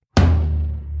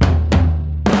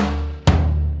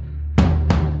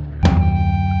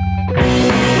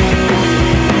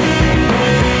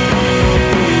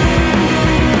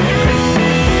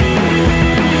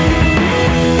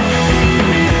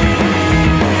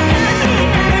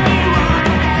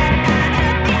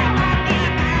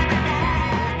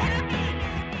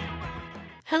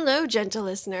gentle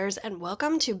listeners, and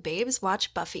welcome to Babes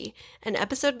Watch Buffy, an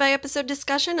episode-by-episode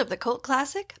discussion of the cult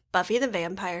classic, Buffy the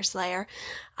Vampire Slayer.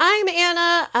 I'm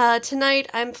Anna. Tonight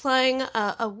I'm flying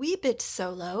a wee bit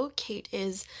solo. Kate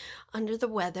is under the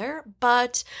weather,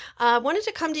 but wanted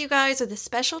to come to you guys with a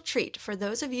special treat for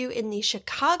those of you in the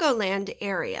Chicagoland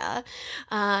area.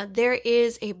 There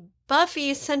is a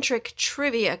Buffy-centric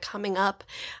trivia coming up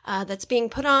that's being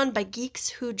put on by Geeks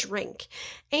Who Drink.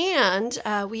 And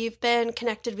we've been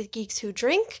connected with Geeks Who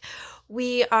Drink.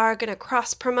 We are going to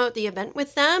cross-promote the event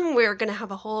with them. We're going to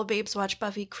have a whole Babes Watch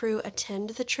Buffy crew attend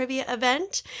the trivia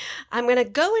event. I'm going to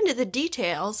go into the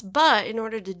details, but in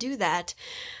order to do that,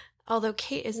 although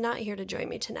Kate is not here to join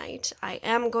me tonight, I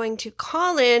am going to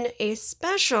call in a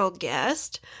special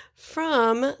guest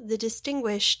from the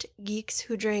distinguished Geeks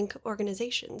Who Drink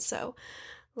organization. So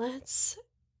let's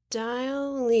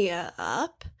dial Lea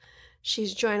up.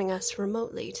 She's joining us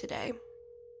remotely today.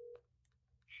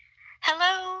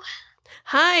 Hello.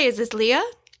 Hi, is this Lea?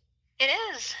 It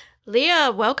is. Lea,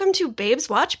 welcome to Babes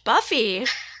Watch Buffy.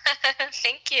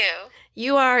 Thank you.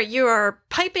 You are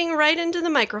piping right into the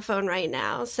microphone right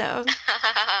now, so.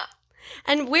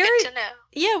 And where? Good to know.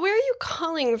 Yeah, where are you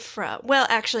calling from? Well,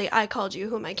 actually, I called you.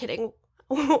 Who am I kidding?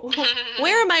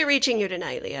 Where am I reaching you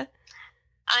tonight, Lea?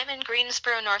 I'm in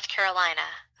Greensboro, North Carolina.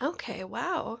 Okay,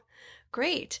 wow.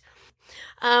 Great.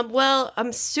 Well,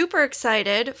 I'm super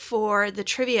excited for the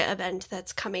trivia event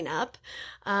that's coming up.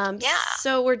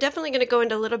 So we're definitely going to go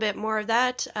into a little bit more of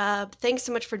that. Thanks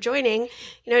so much for joining.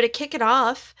 To kick it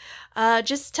off,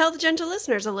 just tell the gentle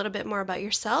listeners a little bit more about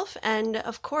yourself and,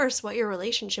 of course, what your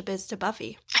relationship is to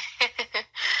Buffy.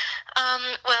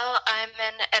 Well, I'm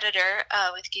an editor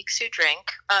with Geeks Who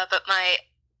Drink, but my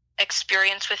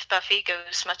experience with Buffy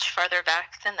goes much farther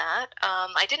back than that.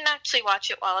 I didn't actually watch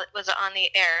it while it was on the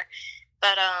air,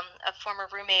 but a former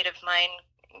roommate of mine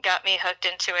got me hooked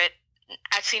into it.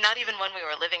 Actually, not even when we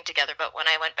were living together, but when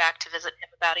I went back to visit him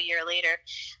about a year later.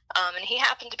 And he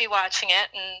happened to be watching it,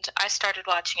 and I started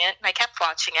watching it, and I kept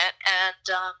watching it.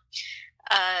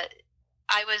 And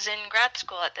I was in grad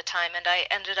school at the time, and I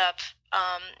ended up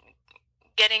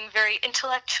getting very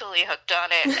intellectually hooked on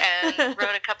it and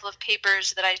wrote a couple of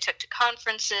papers that I took to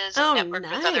conferences and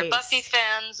networked with other Buffy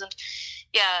fans. And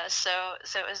yeah, so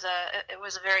it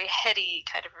was a very heady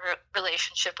kind of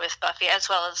relationship with Buffy as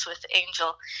well as with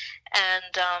Angel.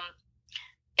 And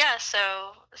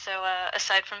so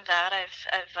aside from that,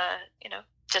 I've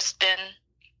just been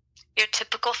your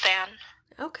typical fan.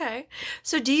 Okay.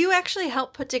 So do you actually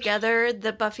help put together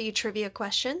the Buffy trivia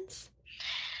questions?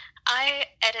 I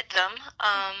edit them.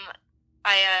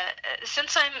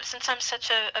 Since I'm such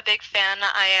a big fan,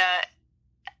 I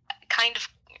kind of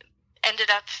ended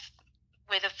up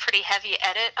with a pretty heavy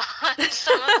edit on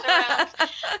some of the rounds.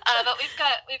 But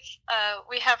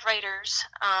we have writers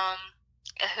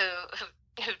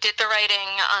who did the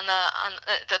writing on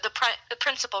the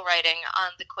principal writing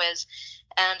on the quiz,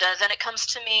 and then it comes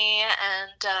to me,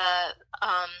 and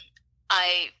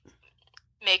I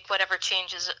make whatever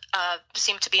changes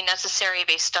seem to be necessary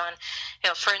based on,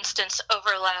 for instance,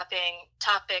 overlapping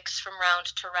topics from round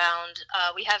to round.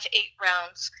 We have 8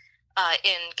 rounds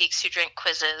in Geeks Who Drink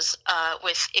quizzes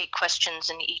with 8 questions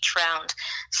in each round.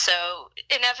 So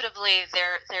inevitably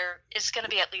there is going to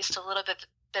be at least a little bit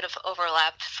of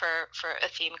overlap for a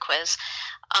theme quiz.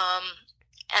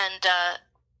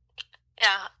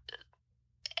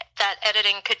 That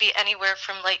editing could be anywhere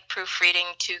from light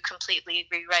proofreading to completely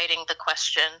rewriting the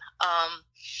question.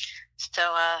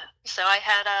 So I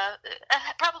had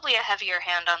probably a heavier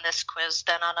hand on this quiz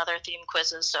than on other theme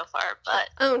quizzes so far. But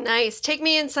oh, nice! Take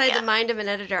me inside the mind of an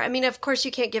editor. I mean, of course,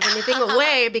 you can't give anything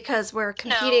away because we're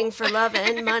competing for love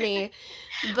and money.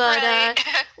 But right.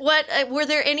 What were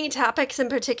there any topics in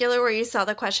particular where you saw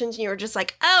the questions and you were just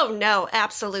like, "Oh no,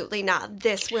 absolutely not!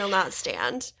 This will not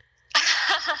stand."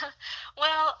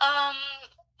 Well,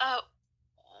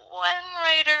 one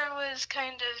writer was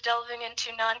kind of delving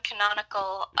into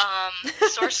non-canonical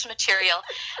source material,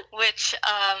 which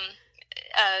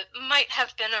might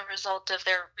have been a result of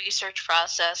their research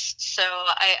process. So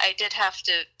I did have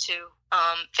to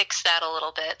fix that a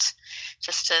little bit,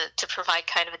 just to provide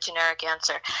kind of a generic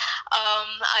answer.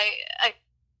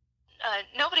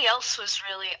 Nobody else was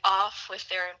really off with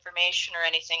their information or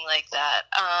anything like that.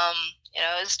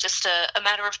 It was just a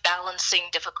matter of balancing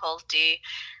difficulty,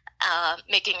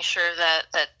 making sure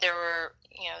that there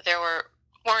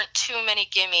weren't too many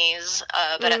gimmies,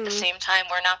 but at the same time,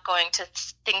 we're not going to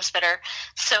things that are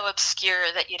so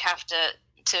obscure that you'd have to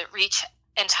reach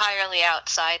entirely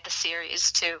outside the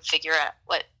series to figure out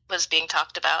what was being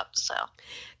talked about. So,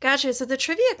 gotcha. So the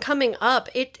trivia coming up,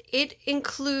 it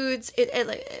includes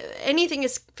anything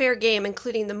is fair game,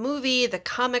 including the movie, the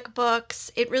comic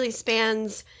books. It really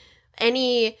spans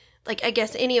any, like, I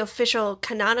guess any official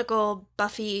canonical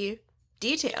Buffy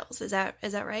details. Is that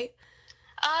right?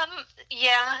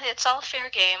 Yeah, it's all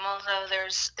fair game. Although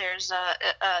there's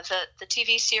the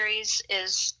TV series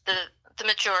is the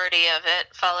majority of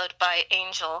it, followed by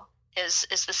Angel is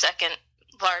the second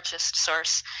largest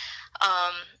source,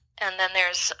 and then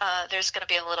there's going to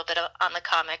be a little bit on the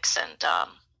comics and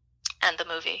the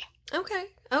movie. Okay,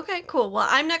 cool. Well,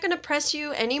 I'm not going to press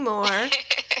you anymore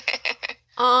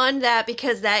on that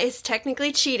because that is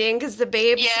technically cheating because the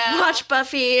Babes Watch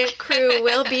Buffy crew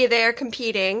will be there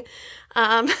competing.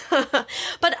 But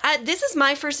this is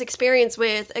my first experience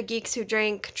with a Geeks Who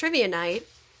Drink trivia night,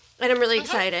 and I'm really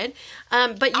excited.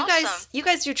 But awesome. you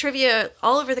guys do trivia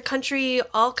all over the country,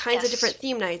 all kinds of different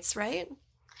theme nights, right?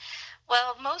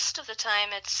 Well, most of the time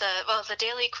it's the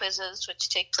daily quizzes, which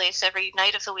take place every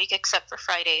night of the week except for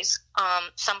Fridays,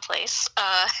 someplace.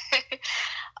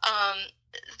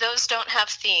 Those don't have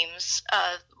themes.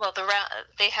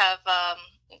 They have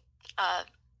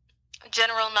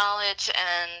general knowledge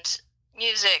and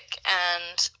music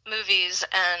and movies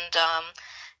and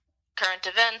current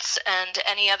events and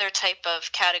any other type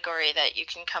of category that you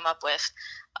can come up with.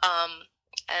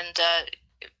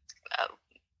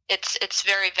 It's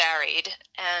very varied,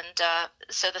 and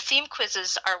so the theme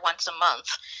quizzes are once a month.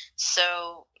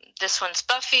 So this one's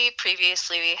Buffy.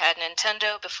 Previously we had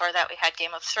Nintendo. Before that we had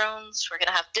Game of Thrones. We're going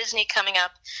to have Disney coming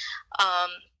up.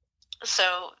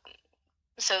 So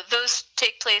those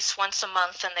take place once a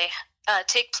month, and they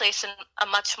take place in a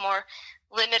much more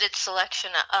limited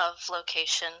selection of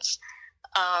locations.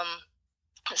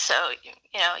 So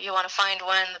you want to find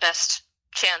one. The best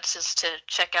chance is to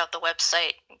check out the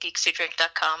website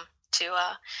geekswhodrink.com to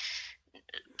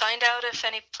find out if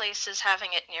any place is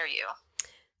having it near you.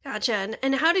 Gotcha.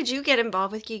 And how did you get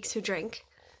involved with Geeks Who Drink?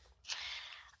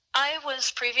 I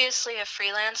was previously a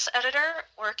freelance editor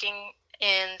working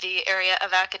in the area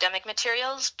of academic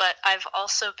materials, but I've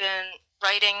also been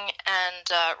writing and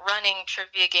running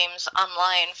trivia games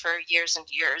online for years and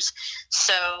years.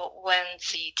 So when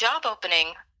the job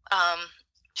opening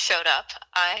showed up,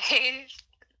 I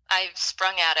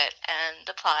sprung at it and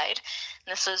applied.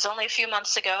 And this was only a few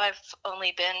months ago. I've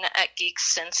only been at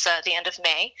Geeks since the end of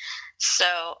May.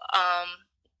 So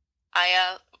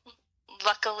I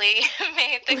luckily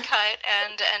made the cut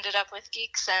and ended up with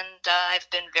Geeks, and I've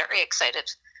been very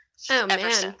excited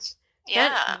ever since.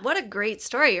 Yeah. What a great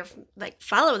story. You're,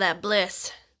 follow that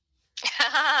bliss.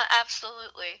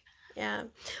 Absolutely. Yeah.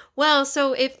 Well,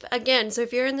 so if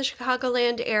you're in the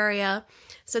Chicagoland area,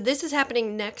 so this is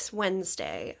happening next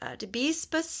Wednesday. To be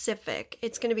specific,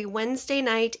 it's going to be Wednesday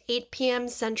night, 8 p.m.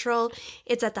 Central.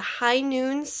 It's at the High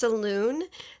Noon Saloon.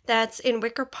 That's in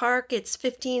Wicker Park. It's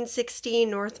 1560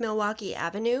 North Milwaukee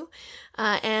Avenue.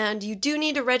 And you do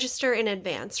need to register in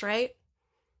advance, right?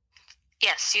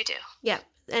 Yes, you do. Yeah.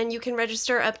 And you can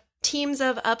register teams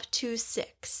of up to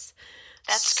 6.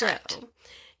 That's correct.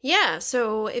 Yeah,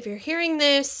 so if you're hearing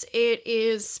this, it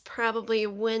is probably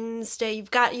Wednesday.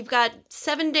 You've got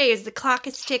 7 days. The clock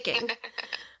is ticking.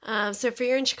 So if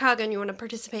you're in Chicago and you want to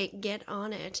participate, get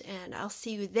on it, and I'll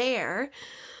see you there.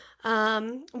 We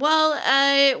thought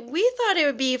it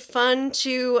would be fun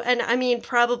to, and I mean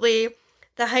probably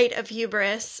the height of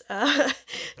hubris,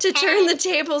 to turn the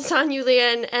tables on you,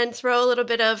 Lea, and throw a little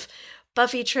bit of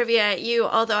Buffy trivia at you,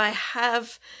 although I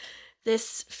have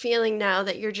this feeling now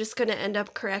that you're just going to end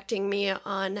up correcting me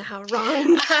on how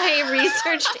wrong my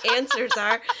researched answers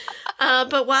are.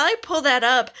 But while I pull that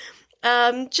up,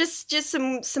 just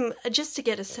to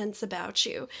get a sense about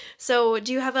you. So,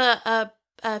 do you have a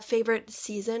favorite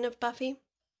season of Buffy?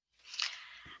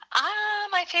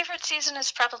 My favorite season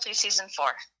is probably season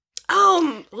 4.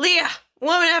 Oh, Lea,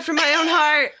 woman after my own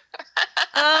heart.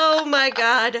 Oh my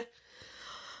God.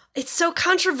 It's so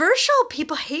controversial.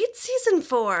 People hate season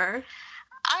 4.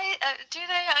 Do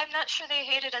they? I'm not sure they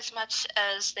hate it as much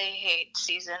as they hate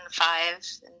season 5.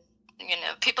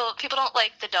 People don't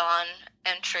like the Dawn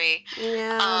entry.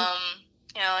 Yeah.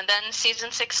 And then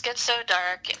season 6 gets so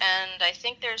dark, and I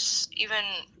think there's even,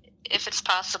 if it's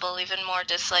possible, even more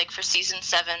dislike for season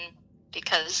 7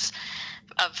 because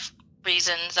of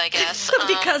reasons, I guess.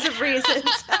 Because of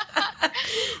reasons.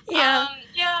 Yeah.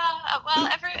 Well,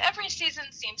 every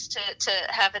season seems to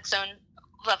have its own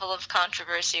level of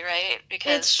controversy, right?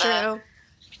 Because it's true.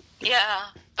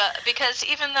 But because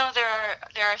even though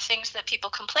there are things that people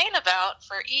complain about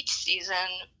for each season,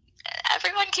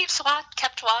 everyone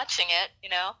kept watching it.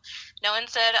 No one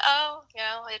said, "Oh,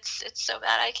 it's so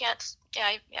bad I can't,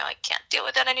 I can't deal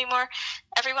with it anymore."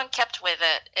 Everyone kept with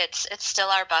it. It's still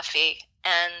our Buffy,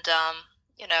 and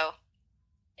you know,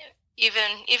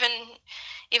 even even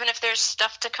even if there's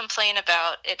stuff to complain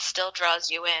about, it still draws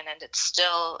you in, and it's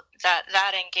still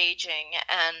that engaging,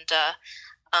 and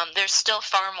there's still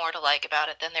far more to like about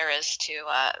it than there is to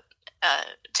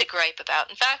gripe about.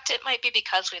 In fact, it might be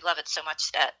because we love it so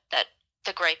much that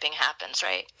the griping happens,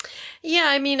 right? Yeah,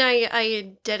 I mean,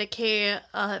 I dedicate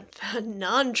a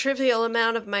non-trivial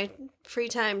amount of my free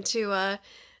time to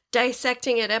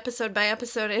dissecting it episode by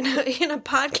episode in a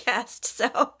podcast,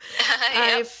 so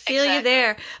I feel you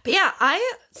there. But yeah,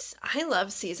 I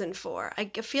love season 4. I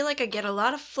feel like I get a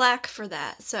lot of flack for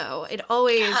that, so it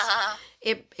always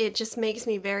it just makes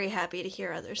me very happy to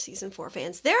hear other season 4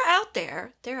 fans. They're out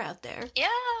there. Yeah.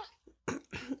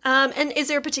 And is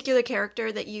there a particular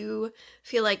character that you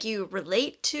feel like you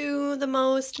relate to the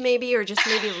most, maybe, or just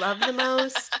maybe love the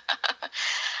most?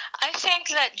 I think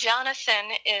that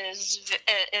Jonathan is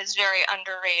very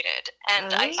underrated,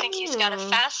 and I think he's got a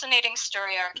fascinating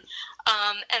story arc.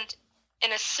 And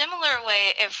in a similar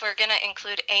way, if we're going to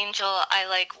include Angel, I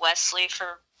like Wesley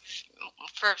for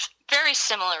very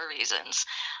similar reasons.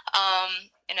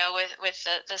 With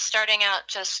the starting out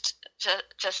just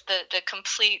the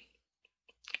complete,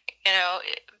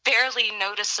 barely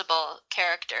noticeable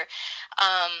character.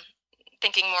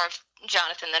 Thinking more of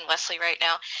Jonathan than Wesley right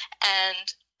now,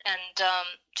 and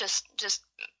just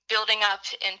building up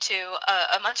into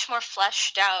a much more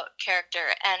fleshed out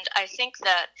character. And I think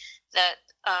that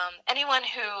anyone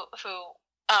who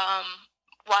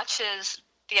watches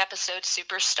the episode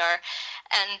Superstar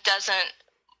and doesn't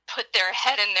put their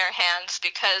head in their hands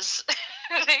because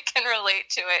they can relate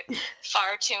to it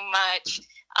far too much,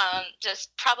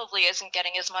 just probably isn't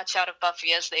getting as much out of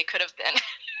Buffy as they could have been.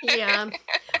 Yeah.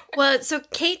 Well, so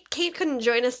Kate couldn't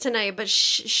join us tonight, but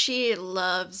she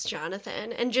loves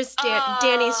Jonathan and just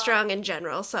Danny Strong in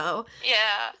general. So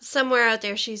yeah, somewhere out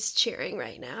there she's cheering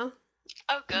right now.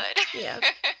 Oh, good. Yeah.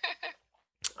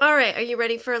 All right. Are you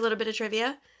ready for a little bit of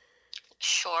trivia?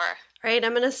 Sure. All right.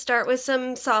 I'm going to start with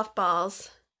some softballs.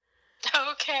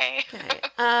 Okay.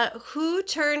 Who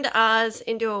turned Oz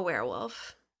into a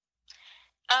werewolf?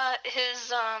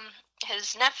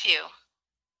 His nephew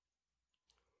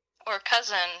or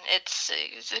cousin. It's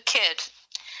a kid.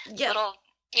 Yeah.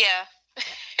 Yeah.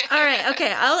 All right.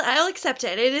 Okay. I'll accept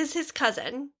it. It is his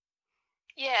cousin.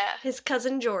 Yeah. His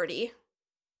cousin Jordy.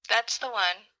 That's the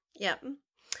one. Yep.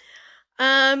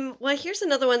 Well, here's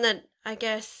another one that I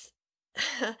guess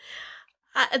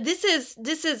this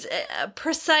is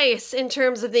precise in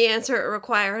terms of the answer it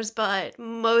requires, but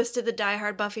most of the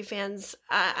diehard Buffy fans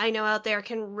I know out there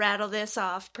can rattle this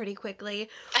off pretty quickly.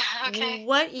 Okay.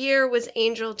 What year was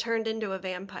Angel turned into a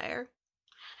vampire?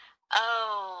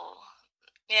 Oh,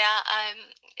 yeah.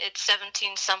 It's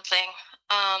 17 something.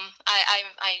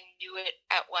 I knew it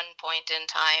at one point in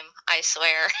time. I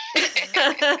swear.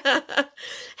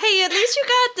 Hey, at least you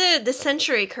got the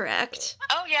century correct.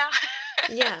 Oh yeah.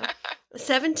 Yeah,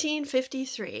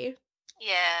 1753.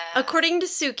 Yeah. According to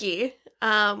Suki,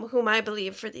 whom I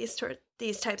believe for these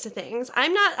types of things,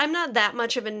 I'm not that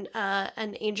much of an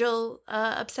Angel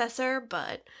obsessor,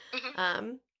 but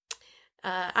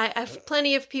I have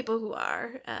plenty of people who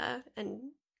are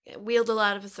and wield a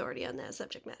lot of authority on that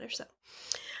subject matter. So,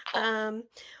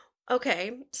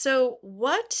 okay, so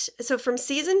from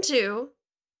season 2,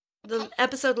 the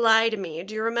episode Lie to Me.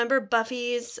 Do you remember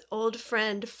Buffy's old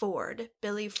friend Ford,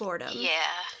 Billy Fordham?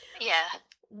 Yeah.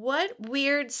 What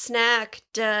weird snack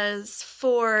does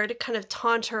Ford kind of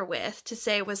taunt her with to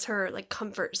say was her like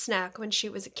comfort snack when she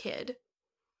was a kid?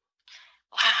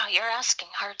 Wow, you're asking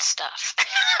hard stuff.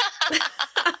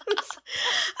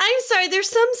 I'm sorry, there's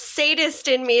some sadist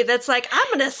in me that's like, I'm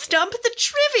going to stump the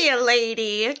trivia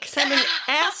lady because I'm an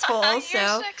asshole. You're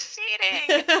so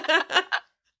succeeding.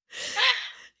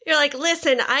 You're like,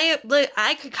 listen,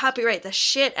 I could copyright the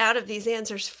shit out of these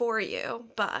answers for you,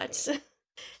 but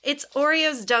it's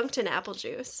Oreos dunked in apple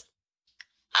juice.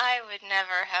 I would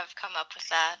never have come up with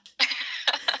that.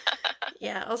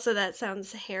 Yeah, also that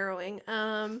sounds harrowing.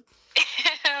 All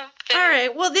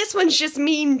right, well, this one's just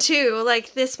mean too.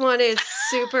 Like, this one is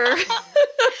super.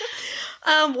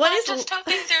 I'm just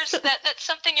hoping that's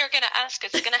something you're going to ask.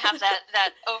 It's going to have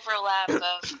that overlap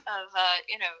of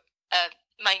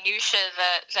minutia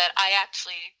that I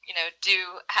actually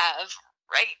do have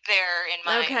right there in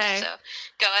mind. Okay. So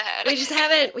go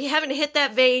ahead. We haven't hit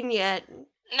that vein yet.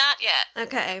 Not yet.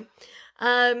 Okay.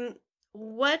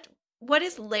 What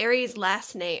is Larry's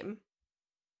last name?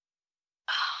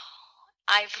 Oh,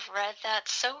 I've read that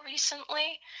so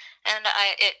recently, and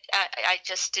I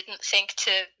just didn't think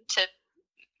to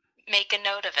make a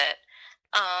note of it.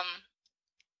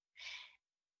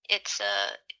 It's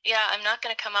yeah, I'm not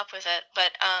going to come up with it,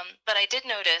 but I did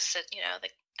notice that the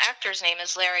actor's name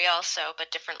is Larry also, but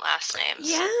different last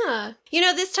names. Yeah.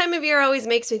 This time of year always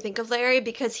makes me think of Larry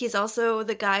because he's also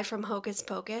the guy from Hocus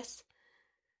Pocus.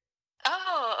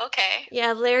 Oh, okay.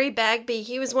 Yeah, Larry Bagby.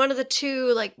 He was one of the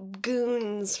two,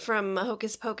 goons from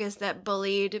Hocus Pocus that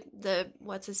bullied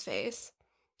what's-his-face.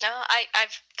 No, I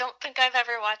don't think I've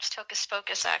ever watched Hocus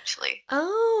Pocus, actually.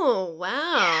 Oh,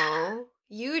 wow.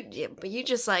 Yeah. You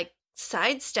just,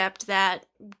 sidestepped that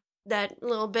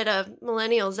little bit of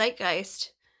millennial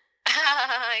zeitgeist.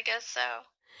 I guess so.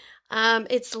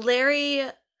 It's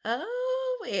Larry...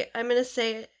 Oh, wait. I'm going to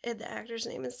say the actor's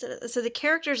name instead of... So the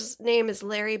character's name is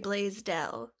Larry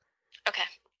Blaisdell. Okay.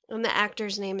 And the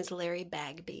actor's name is Larry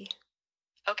Bagby.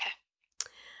 Okay.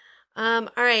 All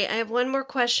right. I have one more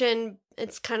question.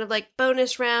 It's kind of like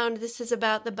bonus round. This is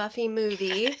about the Buffy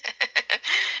movie. Do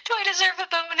I deserve a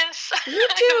bonus? You do.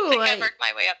 I don't think I've worked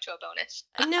my way up to a bonus.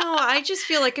 No, I just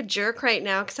feel like a jerk right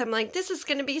now because I'm like, this is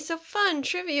going to be so fun,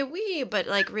 trivia wee, but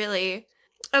really.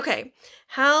 Okay,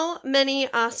 how many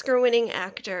Oscar-winning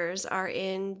actors are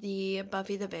in the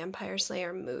Buffy the Vampire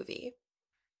Slayer movie?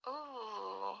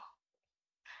 Ooh.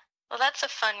 Well, that's a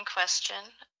fun question.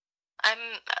 I'm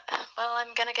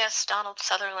gonna guess Donald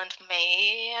Sutherland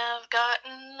may have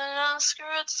gotten an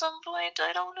Oscar at some point.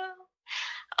 I don't know.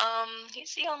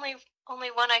 He's the only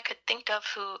one I could think of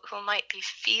who might be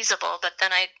feasible, but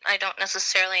then I don't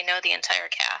necessarily know the entire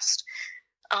cast.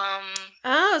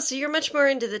 Oh, so you're much more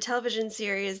into the television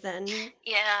series then.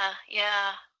 Yeah.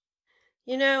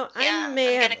 I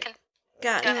may have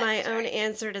gotten my own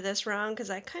answer to this wrong because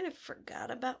I kind of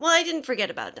forgot about... Well, I didn't forget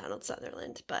about Donald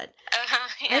Sutherland, but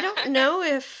yeah. I don't know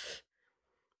if...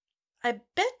 I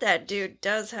bet that dude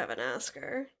does have an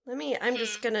Oscar. I'm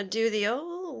just gonna do the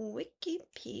old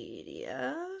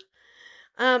Wikipedia.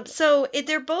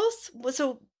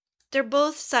 They're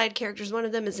both side characters. One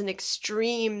of them is an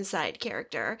extreme side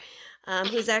character,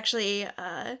 who's actually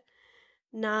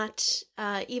not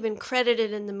even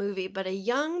credited in the movie, but a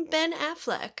young Ben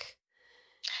Affleck.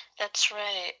 That's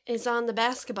right. Is on the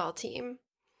basketball team.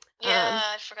 Yeah,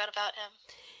 I forgot about him.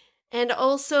 And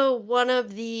also one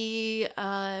of the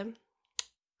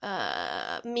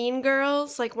mean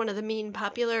girls, one of the mean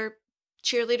popular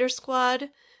cheerleader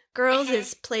squad girls,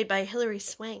 is played by Hilary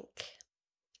Swank.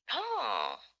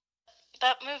 Oh,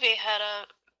 that movie had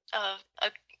a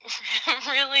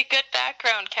really good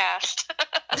background cast.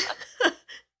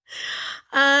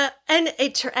 And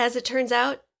as it turns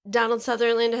out, Donald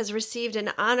Sutherland has received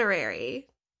an honorary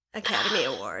Academy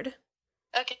Award.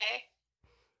 Okay.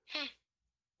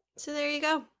 So there you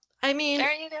go. There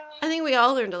you go. I think we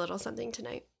all learned a little something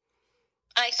tonight.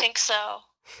 I think so.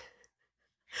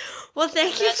 Well,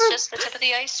 that's just the tip of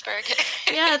the iceberg.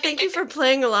 Yeah, thank you for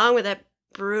playing along with that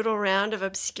brutal round of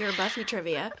obscure Buffy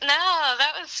trivia. No,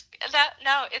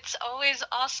 it's always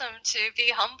awesome to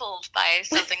be humbled by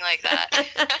something like that.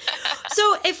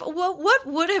 So what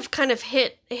would have kind of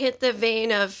hit the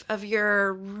vein of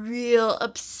your real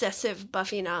obsessive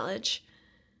Buffy knowledge?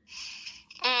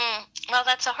 Well,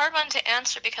 that's a hard one to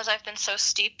answer because I've been so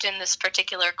steeped in this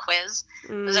particular quiz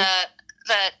that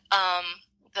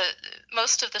the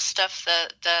most of the stuff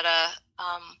that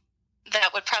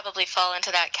would probably fall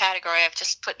into that category I've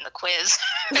just put in the quiz.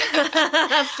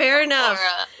 Fair enough.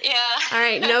 Yeah. All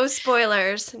right, no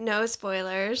spoilers. No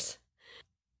spoilers.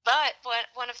 But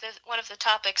one of the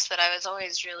topics that I was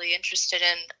always really interested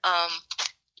in,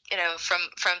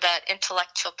 from that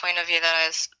intellectual point of view that I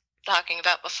was talking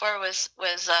about before was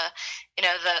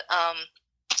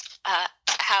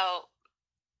how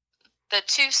the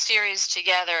two series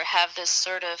together have this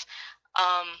sort of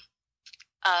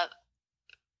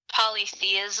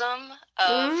polytheism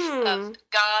of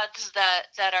gods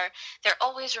that are, they're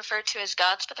always referred to as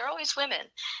gods, but they're always women.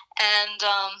 And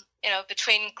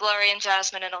between Glory and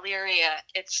Jasmine and Illyria,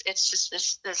 it's just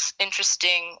this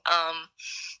interesting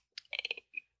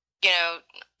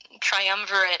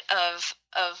triumvirate of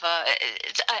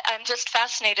I'm just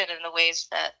fascinated in the ways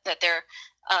that they're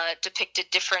depicted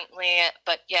differently,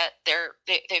 but yet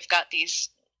they've got these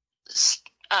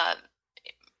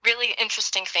really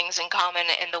interesting things in common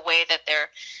in the way that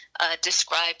they're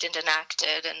described and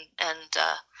enacted and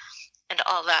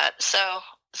all that. So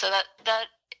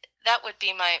that would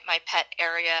be my pet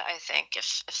area, I think,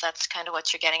 if that's kind of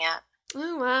what you're getting at.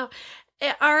 Oh wow!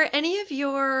 Are any of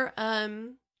your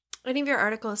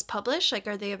articles published?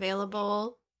 Are they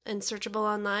available and searchable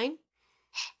online?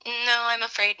 No, I'm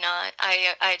afraid not.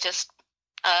 I just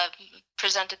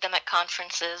presented them at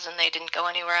conferences, and they didn't go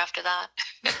anywhere after that.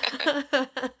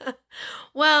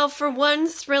 Well, for one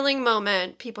thrilling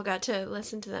moment, people got to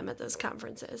listen to them at those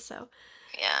conferences. So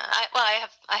Yeah, I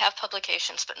have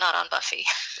publications, but not on Buffy.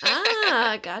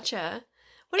 Gotcha.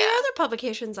 What are your other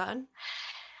publications on?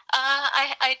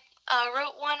 I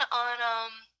wrote one on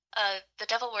The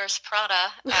Devil Wears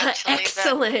Prada. Actually,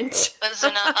 Excellent. That was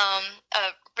in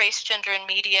a race, gender, and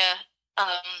media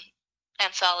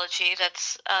anthology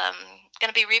that's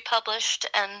going to be republished,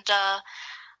 and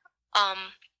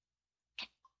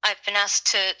I've been asked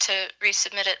to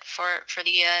resubmit it for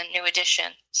the new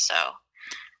edition. So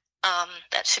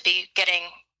that should be getting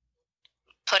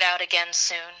put out again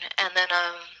soon. And then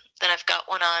I've got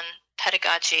one on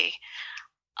pedagogy,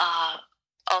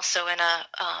 also in a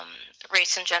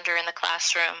race and gender in the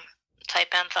classroom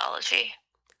type anthology.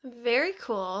 Very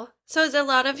cool. So is a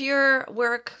lot of your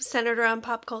work centered around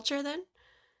pop culture then?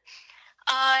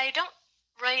 I don't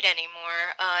write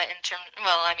anymore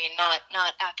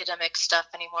not academic stuff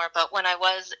anymore, but when I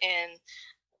was in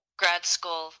grad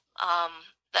school,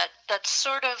 that's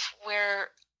sort of where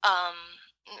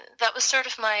that was sort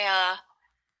of my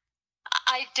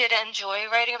I did enjoy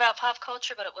writing about pop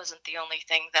culture, but it wasn't the only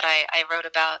thing that I wrote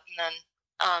about. And then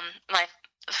my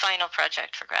final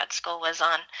project for grad school was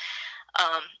on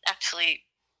actually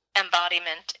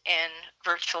embodiment in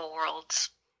virtual worlds.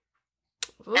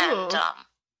 Ooh.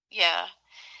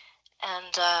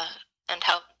 And and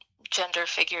how gender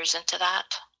figures into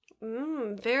that.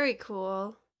 Very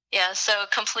cool. Yeah, so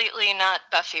completely not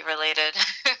Buffy related.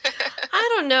 I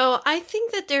don't know. I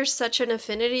think that there's such an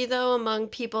affinity, though, among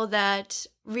people that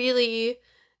really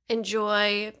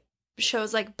enjoy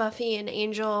shows like Buffy and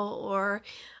Angel or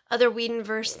other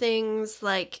Whedonverse things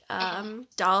like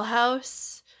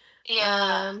Dollhouse,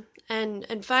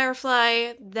 and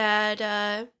Firefly,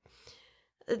 that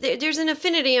there's an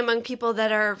affinity among people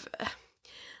that are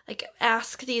like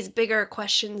ask these bigger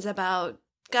questions about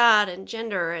God and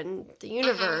gender and the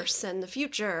universe and the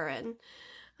future, and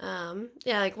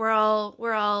like we're all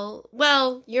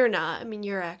well, you're not. I mean,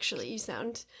 you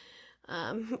sound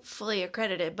fully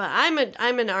accredited, but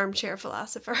I'm an armchair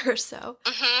philosopher, so.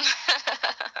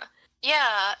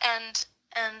 Yeah, and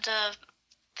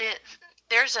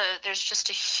there's just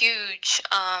a huge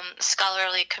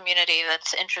scholarly community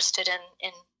that's interested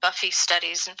in Buffy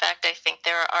studies. In fact, I think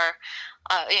there are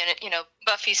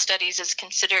Buffy studies is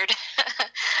considered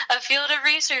a field of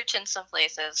research in some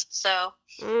places. So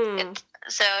it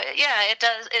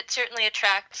does. It certainly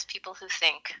attracts people who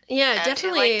think. Yeah, and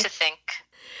definitely. Who like to think.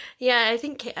 Yeah, I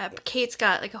think Kate's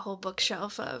got like a whole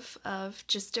bookshelf of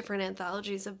just different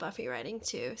anthologies of Buffy writing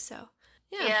too. So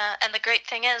yeah, and the great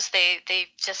thing is they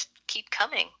just keep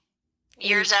coming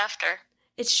years after.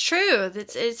 It's true.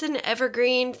 It's an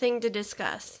evergreen thing to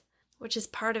discuss, which is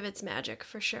part of its magic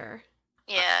for sure.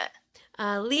 Yeah.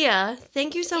 Lea,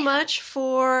 thank you so much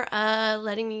for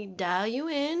letting me dial you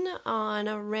in on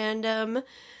a random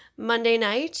Monday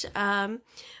night.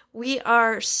 We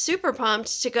are super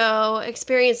pumped to go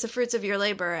experience the fruits of your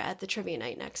labor at the trivia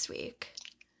night next week.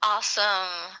 Awesome.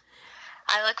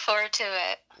 I look forward to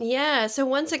it. Yeah, so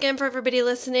once again, for everybody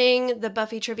listening, the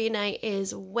Buffy Trivia Night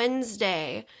is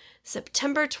Wednesday,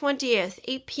 September 20th,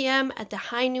 8 p.m. at the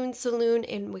High Noon Saloon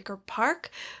in Wicker Park.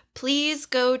 Please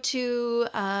go to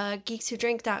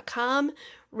geekswhodrink.com,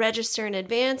 register in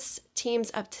advance, teams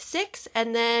up to 6,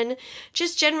 and then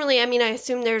just generally, I mean, I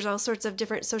assume there's all sorts of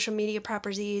different social media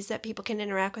properties that people can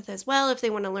interact with as well if they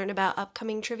want to learn about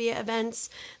upcoming trivia events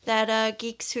that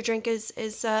Geeks Who Drink is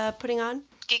putting on.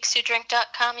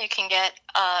 Geekswhodrink.com, you can get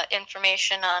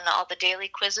information on all the daily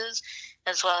quizzes,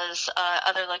 as well as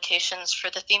other locations for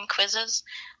the theme quizzes,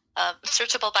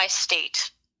 searchable by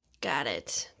state. Got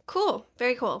it. Cool.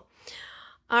 Very cool.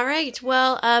 All right.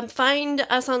 Well, find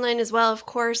us online as well, of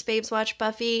course, Babes Watch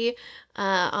Buffy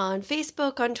on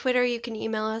Facebook, on Twitter. You can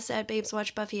email us at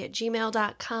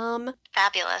babeswatchbuffy@gmail.com.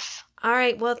 Fabulous. All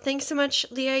right. Well, thanks so much,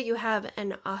 Lea. You have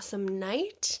an awesome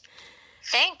night.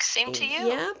 Thanks. Same to you.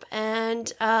 Yep.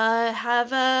 And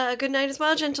have a good night as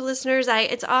well, gentle listeners.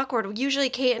 It's awkward. Usually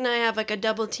Kate and I have like a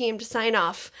double team to sign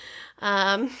off.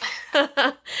 But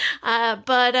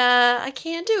I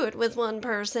can't do it with one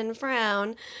person.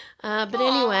 Frown. But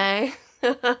anyway,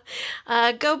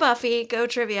 go Buffy, go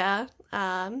trivia.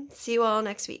 See you all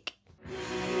next week.